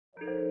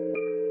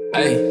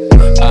Hey,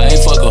 I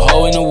ain't fuck a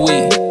hoe in a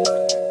week.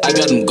 I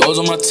got them goals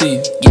on my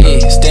teeth,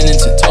 yeah. Standing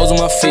 10 toes on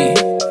my feet.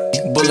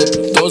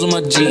 Bulletproof doors on my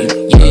Jeep,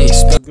 yeah.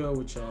 What's good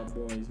with y'all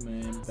boys,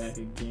 man? Back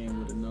again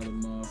with another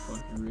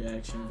motherfucking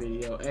reaction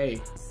video.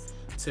 Hey,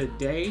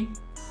 today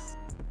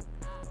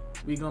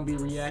we gonna be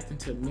reacting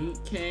to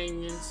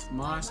Meatcanyon's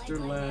Monster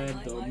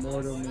Lab, The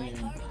Immortal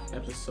Man,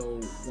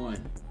 episode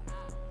 1.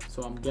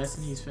 So I'm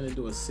guessing he's finna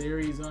do a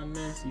series on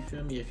this. You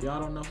feel me? If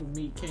y'all don't know who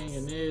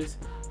Meatcanyon is,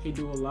 he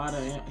do a lot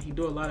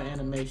of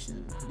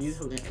animation.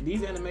 These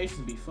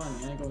animations be funny.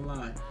 I ain't gonna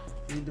lie.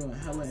 He's doing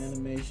hella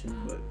animation,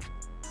 but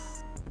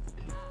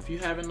if you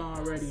haven't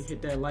already,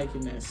 hit that like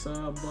and that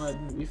sub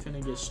button. We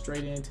finna get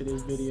straight into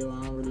this video.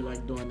 I don't really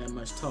like doing that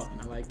much talking.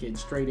 I like getting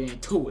straight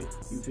into it.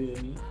 You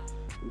feel me?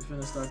 We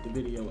finna start the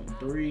video in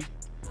 3,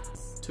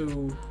 2,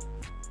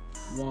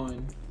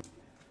 1.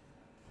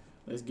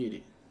 Let's get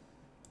it.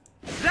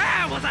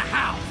 There was a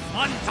house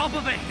on top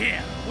of a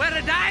hill where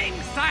a dying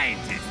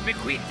scientist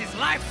bequeathed his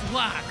life's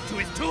work to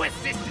his 2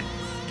 assistants,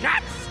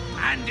 Cats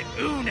and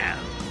Uno.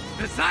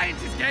 The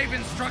scientist gave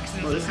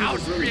instructions on how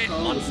to create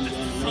monsters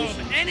to solve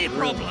any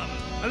problem,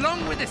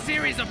 along with a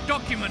series of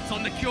documents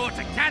on the cure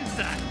to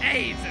cancer,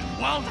 AIDS,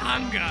 and world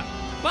hunger.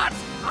 But,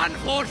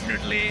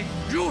 unfortunately,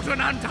 due to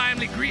an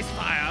untimely grease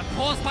fire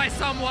caused by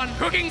someone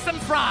cooking some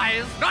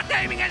fries, not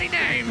naming any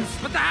names,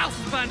 but the house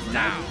was burnt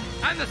down,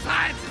 and the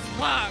scientist's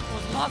work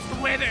was lost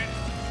with it.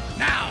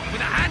 Now,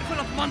 with a handful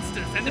of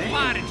monsters and a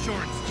fire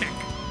insurance check,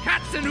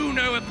 Cats and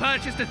Uno have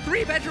purchased a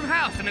 3-bedroom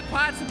house in a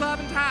quiet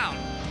suburban town.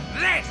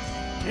 This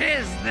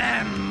is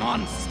their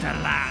monster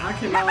lab. I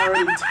can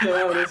already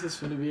tell this is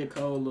gonna be a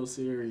cold little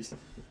series.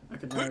 I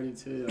can already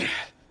tell.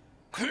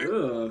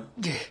 Ugh.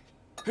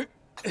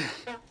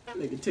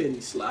 Nigga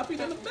titty sloppy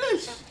than a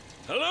bitch.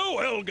 Hello,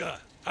 Helga.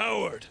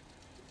 Howard.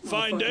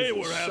 Fine day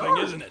we're having,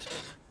 isn't it?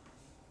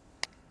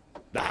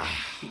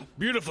 Ah,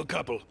 beautiful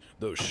couple,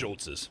 those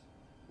Schultzes.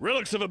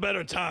 Relics of a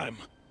better time.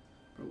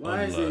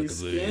 Why is his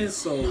skin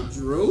so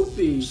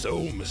droopy? So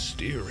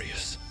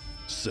mysterious.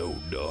 So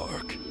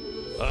dark.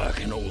 I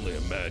can only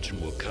imagine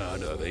what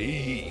kind of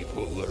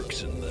evil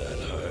lurks in that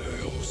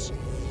house.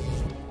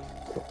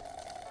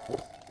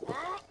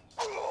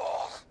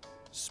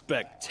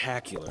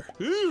 Spectacular.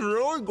 He's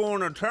really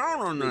going to town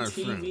on The that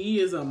TV thing.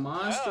 is a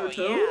monster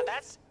too? Yeah,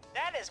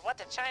 that is what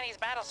the Chinese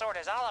battle sword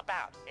is all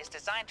about. It's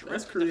designed to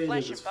remove the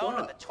flesh and bone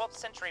of the 12th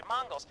century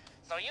Mongols,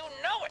 so you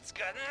know it's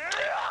good.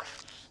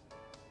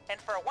 And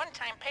for a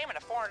one-time payment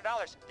of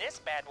 $400, this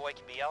bad boy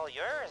can be all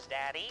yours,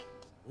 Daddy.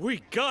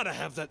 We gotta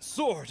have that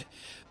sword.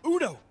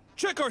 Uno,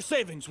 check our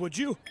savings, would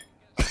you?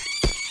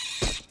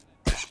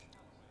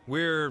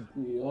 We're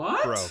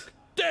What? broke.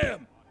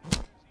 Damn!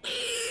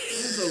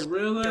 This is a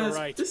real ass.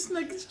 right. This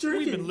nigga's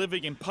drinking. We've been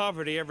living in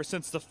poverty ever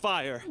since the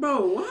fire.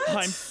 Bro, what?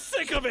 I'm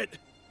sick of it!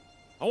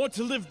 I want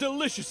to live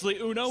deliciously,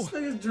 Uno. This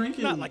nigga's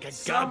drinking. Not like a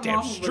something goddamn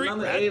off of street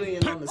another rat.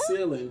 alien on the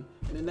ceiling,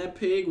 and then that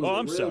pig was Oh, a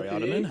I'm real sorry, pig.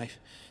 Ottoman.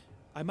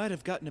 I might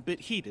have gotten a bit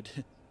heated.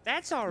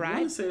 That's all I right.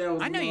 wanna say that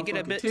was I a know you get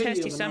a motherfucking bit titty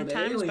testy of another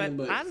sometimes, alien,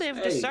 but I live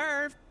to hey.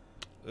 serve.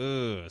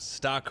 Ugh,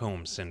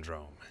 Stockholm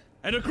Syndrome.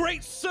 And a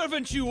great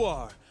servant you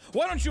are!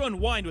 Why don't you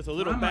unwind with a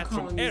little Why am I bat from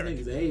calling these Eric?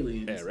 niggas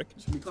aliens? Eric?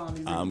 Should be calling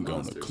these I'm niggas gonna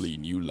monsters.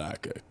 clean you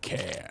like a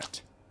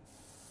cat.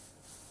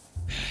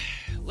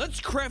 Let's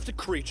craft a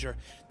creature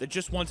that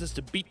just wants us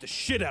to beat the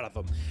shit out of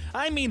him.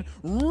 I mean,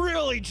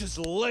 really just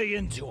lay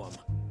into him.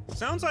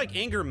 Sounds like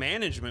anger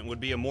management would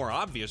be a more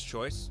obvious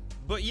choice.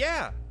 But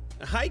yeah,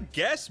 I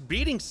guess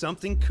beating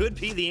something could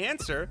be the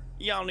answer.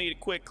 Y'all need a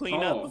quick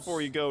cleanup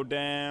before you go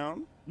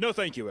down. No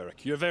thank you,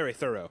 Eric. You're very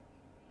thorough.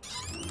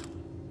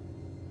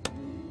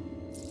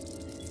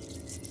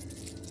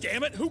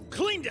 Damn it, who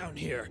cleaned down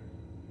here?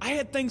 I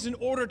had things in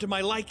order to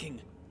my liking.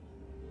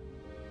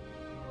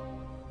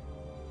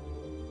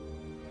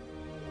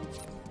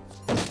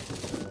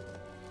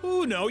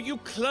 Uno, you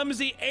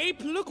clumsy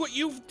ape, look what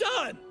you've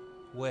done!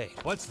 Wait,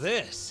 what's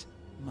this?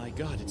 My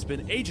god, it's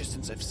been ages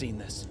since I've seen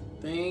this.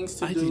 Things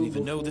to I do didn't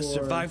even know this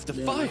before- survived the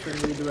Damn, fire. I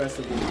couldn't read the rest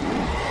of it.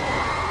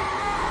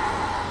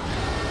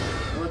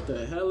 What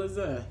the hell is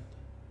that?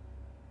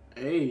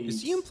 AIDS.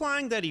 Is he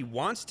implying that he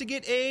wants to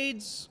get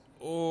AIDS?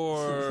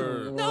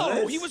 Or... No,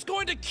 What? he was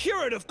going to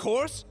cure it, of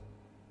course!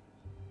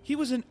 He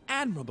was an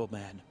admirable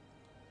man.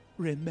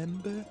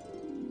 Remember?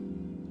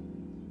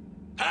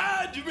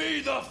 Hand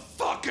me the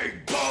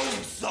fucking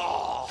bone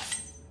saw!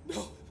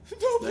 No,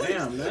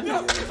 Damn, that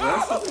nigga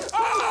aggressive.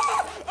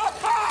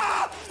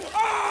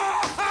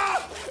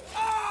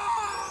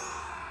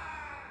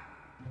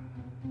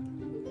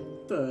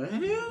 What the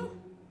hell?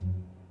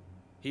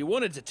 He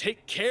wanted to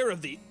take care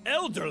of the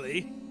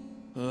elderly?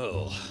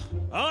 Oh,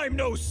 I'm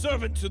no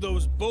servant to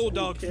those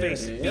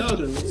bulldog-faced Yeah, fiends.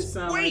 elderly. It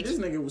sound like Wait, this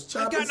nigga was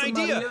I've chopping got an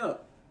somebody idea.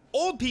 up.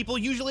 Old people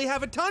usually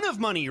have a ton of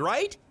money,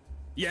 right?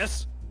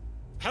 Yes?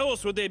 How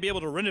else would they be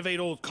able to renovate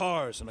old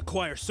cars and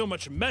acquire so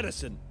much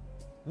medicine?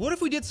 What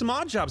if we did some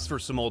odd jobs for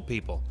some old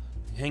people?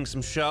 Hang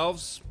some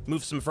shelves,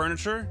 move some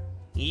furniture?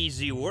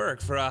 Easy work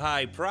for a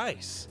high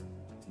price.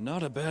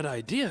 Not a bad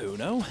idea,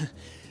 Uno.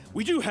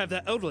 We do have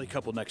that elderly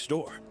couple next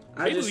door.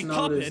 Maybe we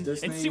pop in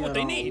and see what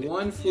they need.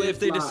 If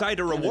they decide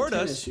to reward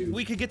us,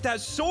 we could get that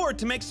sword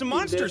to make some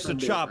monsters to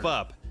chop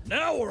up.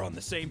 Now we're on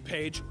the same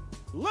page.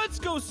 Let's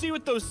go see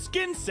what those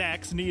skin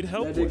sacks need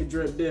help with. That nigga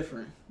drip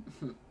different.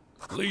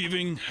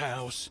 Leaving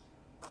house,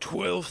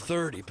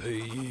 12:30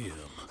 p.m.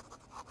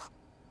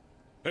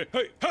 Hey,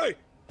 hey, hey!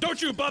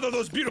 Don't you bother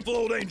those beautiful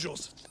old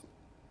angels!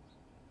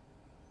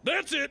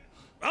 That's it!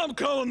 I'm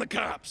calling the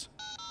cops!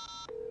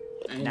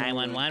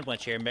 911,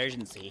 what's your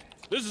emergency?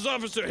 This is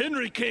Officer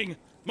Henry King.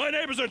 My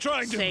neighbors are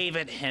trying to— Save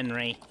it,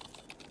 Henry.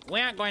 We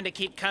aren't going to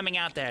keep coming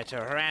out there to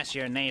harass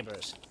your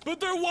neighbors. But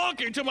they're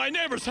walking to my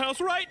neighbor's house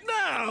right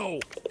now!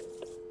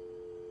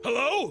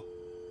 Hello?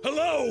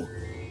 Hello?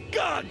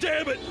 God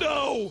damn it,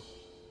 no!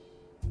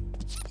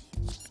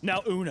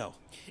 Now, Uno,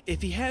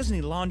 if he has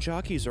any lawn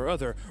jockeys or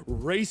other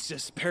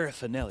racist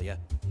paraphernalia,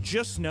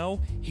 just know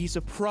he's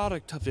a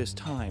product of his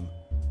time.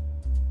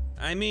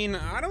 I mean,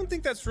 I don't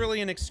think that's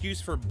really an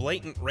excuse for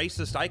blatant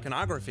racist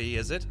iconography,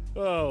 is it?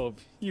 Oh,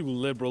 you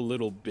liberal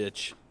little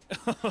bitch.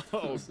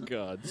 Oh,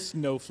 God,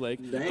 Snowflake.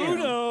 Damn.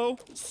 Uno!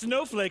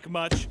 Snowflake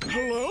much?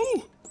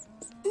 Hello?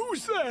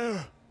 Who's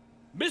there?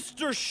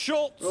 Mr.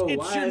 Schultz, Oh,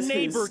 it's your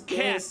neighbor,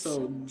 Cat.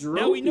 So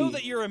Now, we know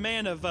that you're a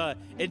man of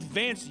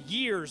advanced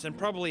years and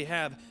probably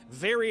have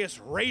various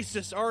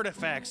racist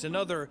artifacts and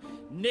other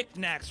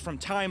knickknacks from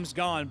times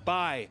gone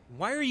by.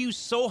 Why are you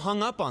so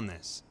hung up on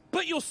this?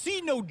 But you'll see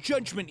no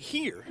judgment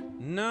here.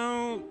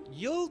 No,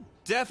 you'll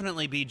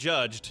definitely be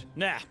judged.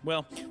 Nah,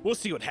 well, we'll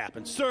see what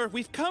happens. Sir,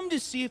 we've come to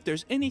see if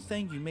there's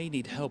anything you may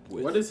need help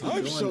with. What is he doing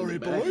I'm sorry, in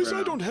the boys. I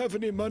background? don't have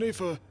any money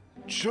for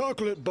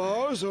chocolate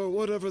bars or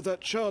whatever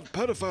that child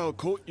pedophile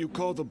cult you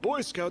call the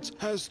Boy Scouts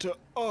has to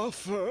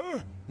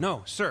offer.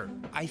 No, sir,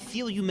 I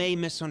feel you may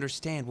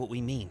misunderstand what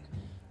we mean.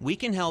 We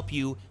can help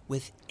you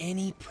with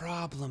any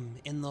problem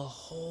in the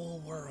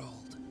whole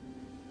world.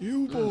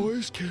 You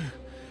boys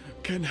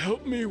can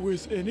help me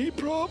with any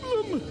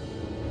problem?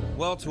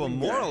 Well, to a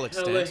moral Hella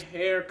extent,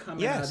 hair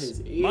coming out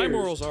his ears. My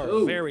morals are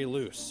too. very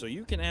loose, so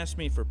you can ask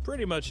me for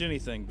pretty much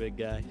anything, big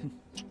guy.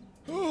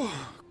 Oh,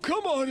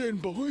 come on in,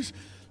 boys.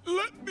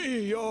 Let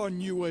me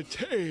yarn you a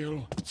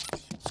tale.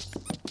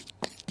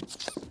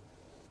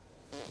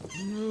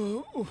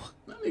 No.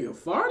 That nigga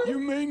farted? You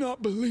may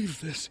not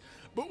believe this,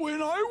 but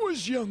when I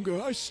was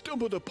younger, I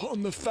stumbled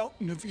upon the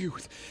fountain of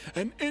youth,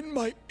 and in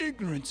my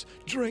ignorance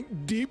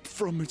drank deep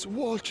from its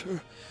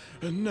water.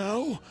 And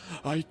now,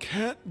 I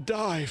can't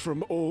die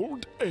from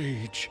old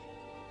age.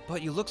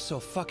 but you look so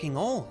fucking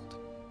old.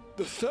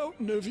 The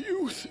fountain of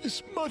youth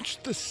is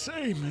much the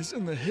same as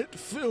in the hit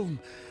film,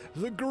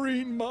 The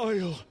Green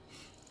Mile.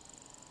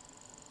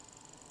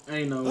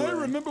 Ain't no way. I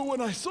remember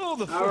when I saw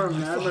the I film,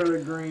 remember thought, The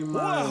Green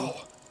Mile.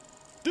 wow,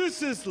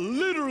 this is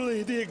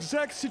literally the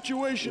exact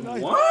situation I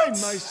What? find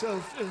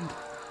myself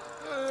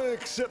in.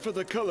 Except for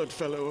the colored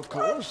fellow, of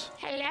course.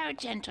 Hello,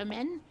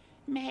 gentlemen.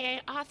 May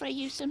I offer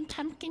you some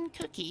pumpkin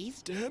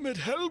cookies? Damn it,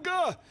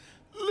 Helga!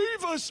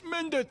 Leave us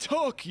men to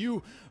talk,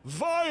 you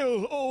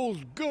vile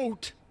old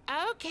goat.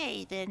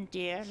 Okay, then,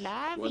 dear.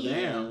 Love Well, you.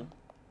 damn.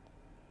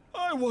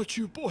 I want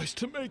you boys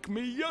to make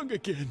me young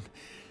again.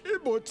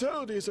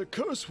 Immortality is a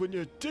curse when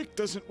your dick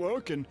doesn't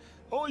work and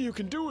all you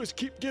can do is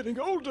keep getting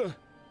older.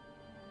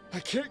 I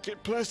can't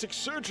get plastic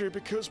surgery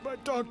because my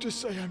doctors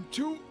say I'm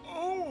too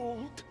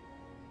old.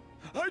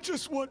 I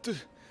just want to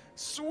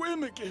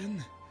swim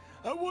again.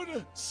 I want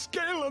to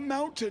scale a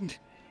mountain.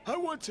 I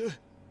want to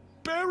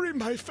bury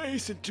my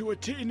face into a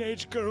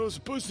teenage girl's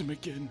bosom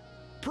again.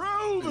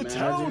 Prowl the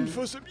town Imagine.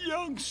 for some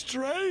young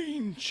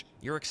strange.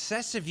 Your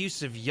excessive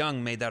use of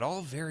young made that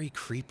all very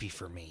creepy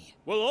for me.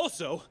 Well,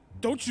 also,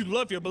 don't you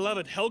love your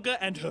beloved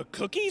Helga and her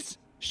cookies?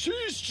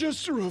 She's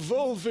just a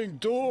revolving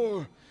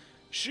door.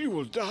 She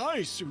will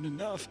die soon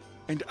enough,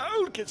 and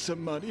I'll get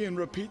some money and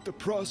repeat the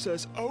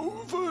process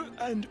over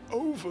and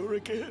over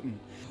again.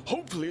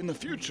 Hopefully in the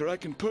future I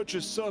can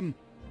purchase some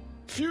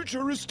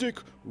futuristic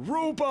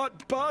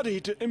robot body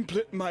to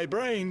implant my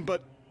brain,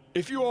 but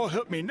if you all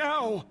help me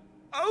now,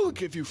 I'll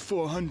give you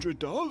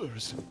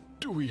 $400.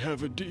 Do we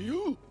have a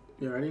deal?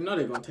 You already know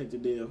they're gonna take the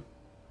deal.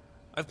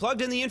 I've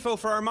plugged in the info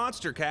for our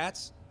monster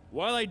cats.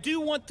 While I do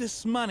want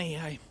this money,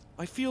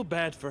 I feel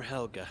bad for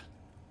Helga.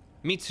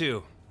 Me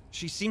too.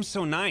 She seems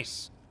so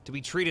nice to be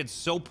treated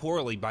so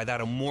poorly by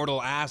that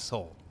immortal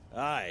asshole.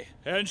 Aye,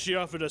 and she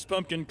offered us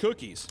pumpkin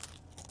cookies.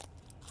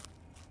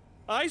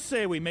 I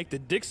say we make the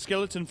dick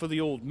skeleton for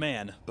the old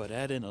man, but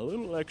add in a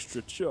little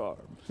extra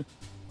charm.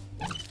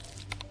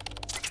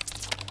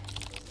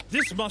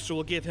 This monster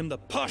will give him the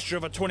posture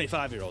of a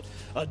 25-year-old,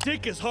 a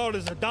dick as hard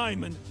as a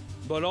diamond,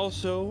 but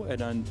also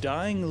an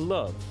undying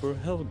love for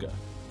Helga.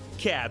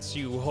 Cats,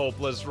 you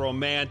hopeless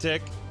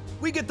romantic.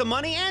 We get the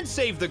money and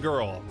save the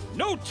girl.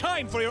 No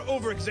time for your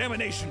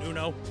over-examination,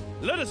 Uno.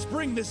 Let us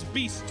bring this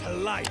beast to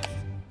life.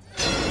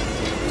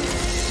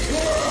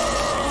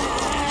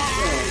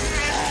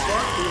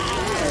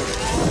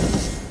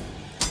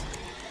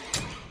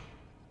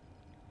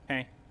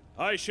 Hey.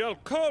 I shall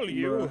call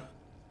you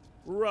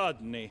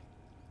Rodney.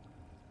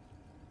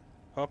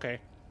 Okay.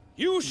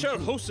 You shall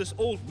host this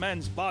old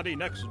man's body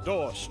next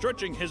door,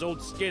 stretching his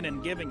old skin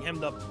and giving him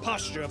the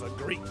posture of a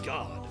Greek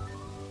god.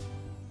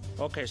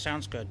 Okay,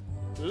 sounds good.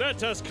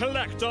 Let us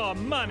collect our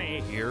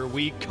money. Here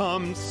we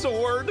come,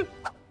 sword.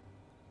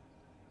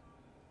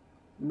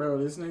 Bro,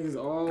 this nigga's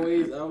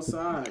always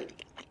outside.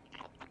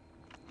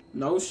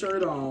 No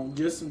shirt on,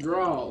 just some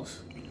drawers.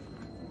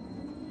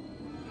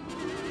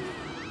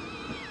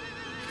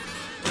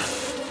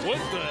 What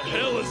the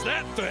hell is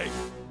that thing?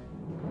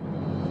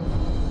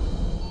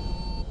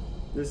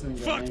 This nigga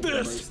Fuck ankle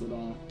this! bracelet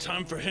on.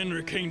 Time for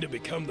Henry King to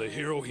become the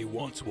hero he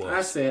once was.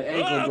 I said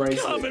ankle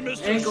bracelet. Coming,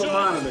 Mr. Ankle Schultz.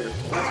 monitor.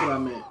 That's what I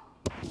meant.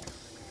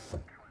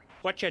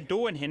 What you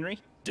doing, Henry?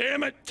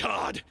 Damn it,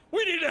 Todd!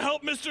 We need to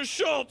help Mr.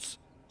 Schultz!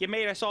 You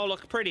made us all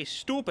look pretty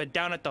stupid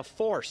down at the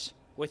Force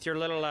with your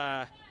little,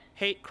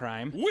 hate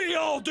crime. We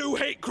all do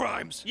hate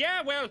crimes!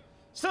 Yeah, well,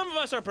 some of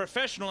us are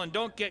professional and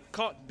don't get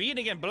caught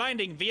beating and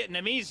blinding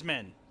Vietnamese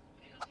men.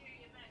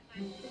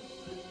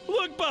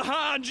 Look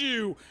behind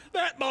you!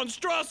 That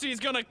monstrosity is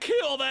gonna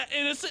kill that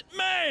innocent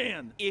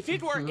man! If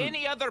it were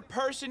any other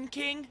person,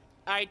 King,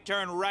 I'd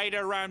turn right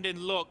around and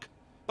look.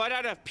 But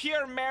out of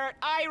pure merit,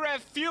 I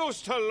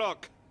refuse to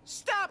look.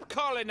 Stop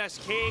calling us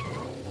King.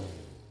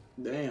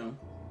 Damn.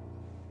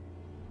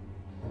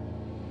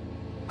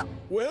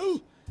 Well,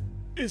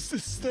 is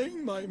this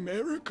thing my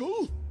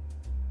miracle?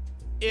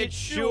 It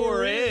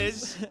sure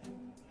is.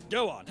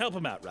 Go on, help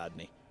him out,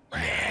 Rodney.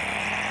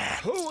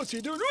 Oh, what's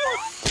he doing?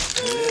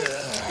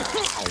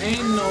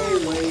 Ain't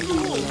no way he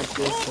went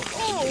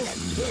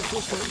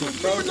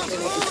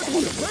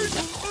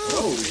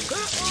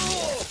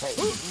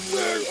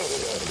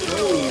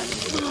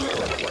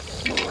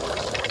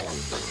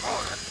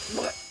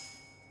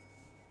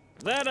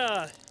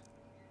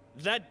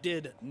That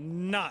did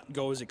not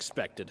go as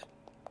expected.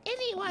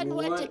 Anyone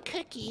want a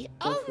cookie?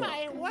 Oh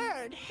my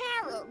word,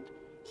 Harold,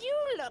 you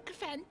look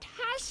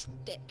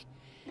fantastic.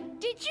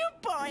 Did you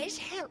boys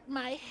help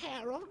my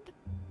Harold?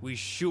 We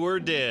sure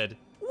did.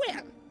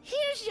 Well,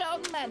 here's your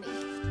money.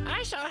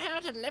 I saw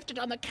Harold had left it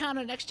on the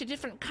counter next to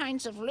different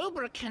kinds of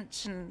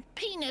lubricants and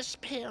penis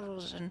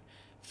pills and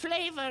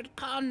flavored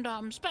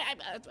condoms, but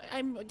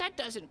that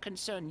doesn't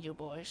concern you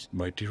boys.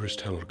 My dearest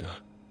Helga,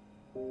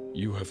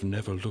 you have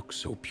never looked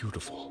so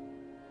beautiful.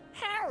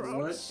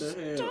 Harold, What the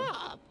hell?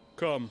 stop.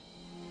 Come,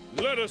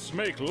 let us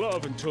make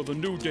love until the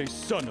new day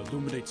sun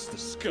illuminates the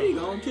sky. He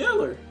gonna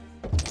kill her.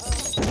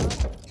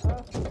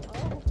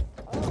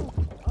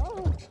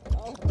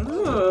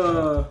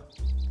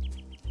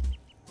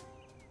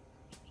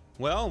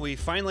 Well, we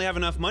finally have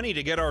enough money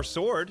to get our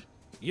sword.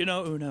 You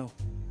know, Uno,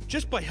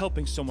 just by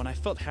helping someone, I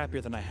felt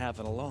happier than I have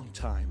in a long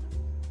time.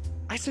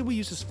 I say we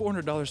use this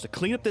 $400 to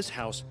clean up this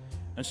house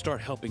and start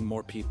helping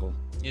more people.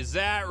 Is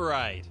that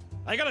right?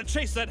 I gotta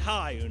chase that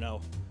high,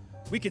 Uno.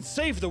 We can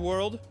save the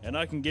world, and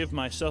I can give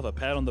myself a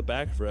pat on the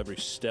back for every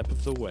step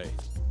of the way.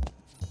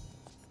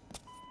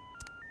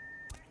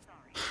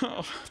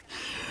 Oh,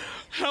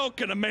 how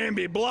can a man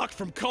be blocked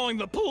from calling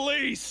the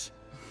police?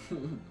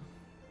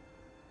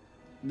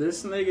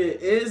 This nigga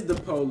is the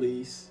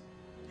police.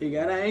 He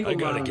got an ankle I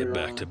gotta monitor get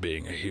back on. to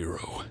being a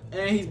hero.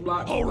 And he's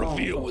blocked. I'll from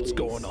reveal police. what's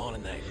going on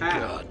in that How?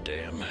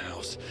 goddamn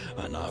house,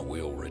 and I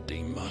will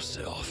redeem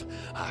myself.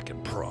 I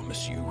can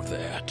promise you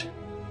that.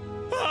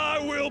 I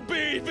will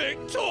be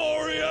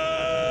victorious!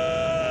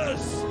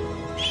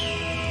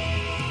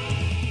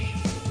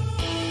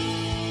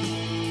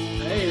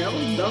 Hey, that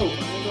was dope. I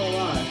ain't gonna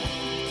lie.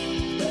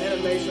 The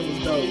animation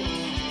was dope.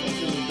 That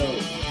shit was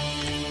dope.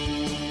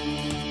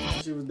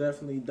 That shit was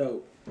definitely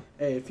dope.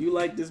 Hey, if you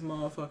like this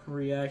motherfucking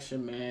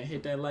reaction, man,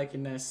 hit that like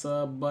and that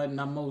sub button.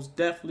 I'm most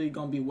definitely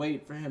gonna be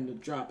waiting for him to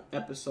drop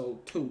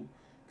episode 2.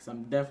 Because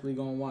I'm definitely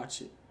gonna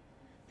watch it.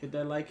 Hit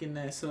that like and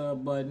that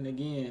sub button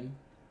again.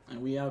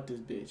 And we out this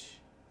bitch.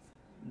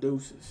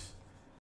 Deuces.